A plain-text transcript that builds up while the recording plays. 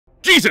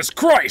Jesus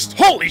Christ!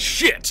 Holy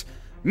shit!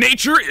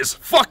 Nature is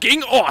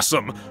fucking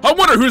awesome! I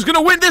wonder who's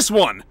gonna win this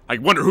one! I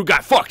wonder who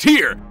got fucked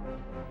here!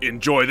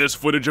 Enjoy this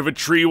footage of a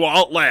tree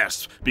while it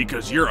lasts,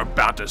 because you're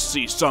about to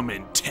see some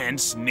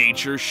intense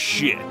nature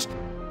shit.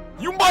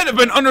 You might have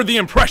been under the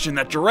impression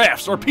that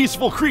giraffes are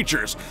peaceful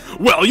creatures.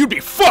 Well, you'd be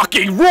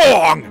fucking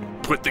wrong!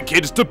 Put the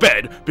kids to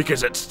bed,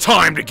 because it's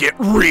time to get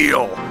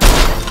real!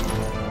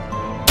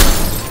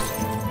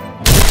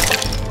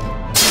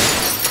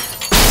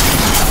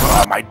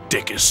 My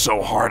dick is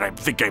so hard I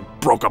think I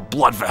broke a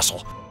blood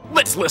vessel.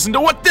 Let's listen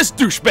to what this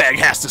douchebag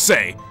has to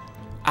say.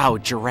 Oh,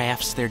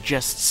 giraffes, they're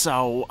just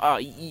so,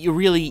 you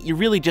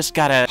really just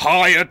gotta...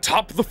 High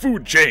atop the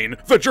food chain,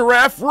 the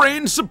giraffe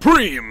reigns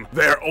supreme.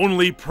 Their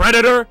only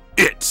predator,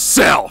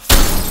 itself.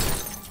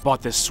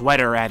 Bought this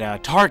sweater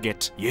at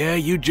Target. Yeah,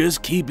 you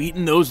just keep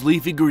eating those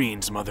leafy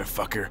greens,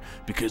 motherfucker,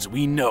 because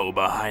we know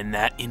behind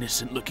that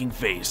innocent-looking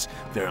face,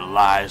 there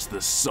lies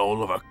the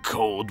soul of a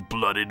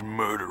cold-blooded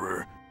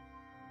murderer.